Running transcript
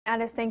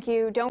Addis, thank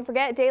you. Don't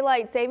forget,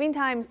 daylight saving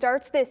time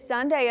starts this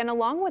Sunday, and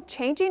along with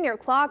changing your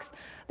clocks,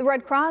 the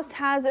Red Cross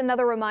has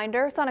another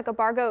reminder. Sonica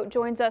Bargo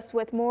joins us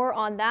with more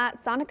on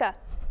that. Sonica.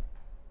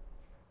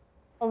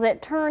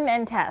 It turn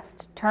and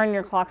test. Turn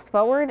your clocks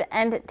forward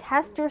and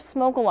test your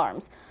smoke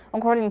alarms.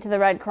 According to the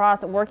Red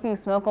Cross, working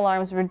smoke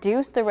alarms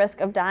reduce the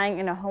risk of dying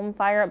in a home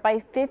fire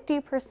by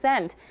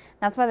 50%.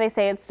 That's why they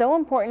say it's so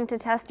important to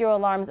test your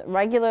alarms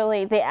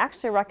regularly. They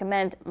actually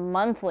recommend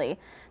monthly.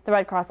 The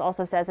Red Cross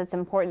also says it's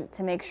important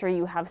to make sure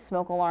you have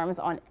smoke alarms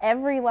on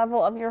every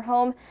level of your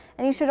home,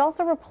 and you should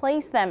also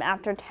replace them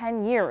after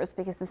 10 years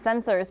because the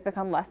sensors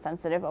become less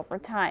sensitive over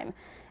time.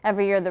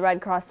 Every year, the Red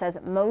Cross says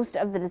most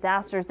of the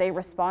disasters they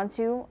respond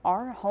to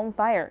are home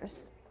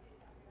fires.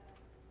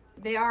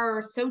 They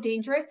are so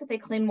dangerous that they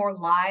claim more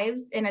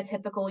lives in a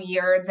typical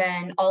year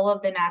than all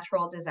of the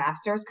natural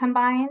disasters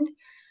combined.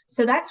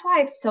 So that's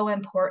why it's so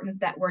important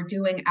that we're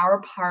doing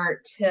our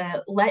part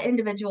to let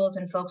individuals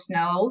and folks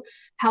know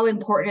how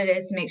important it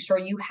is to make sure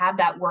you have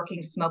that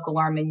working smoke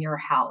alarm in your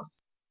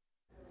house.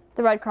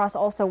 The Red Cross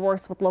also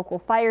works with local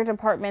fire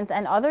departments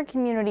and other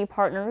community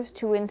partners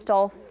to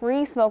install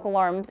free smoke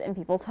alarms in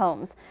people's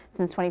homes.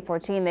 Since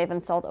 2014, they've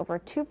installed over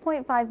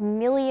 2.5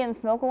 million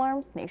smoke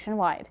alarms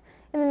nationwide.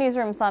 In the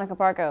newsroom, Sonica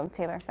Bargo.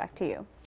 Taylor, back to you.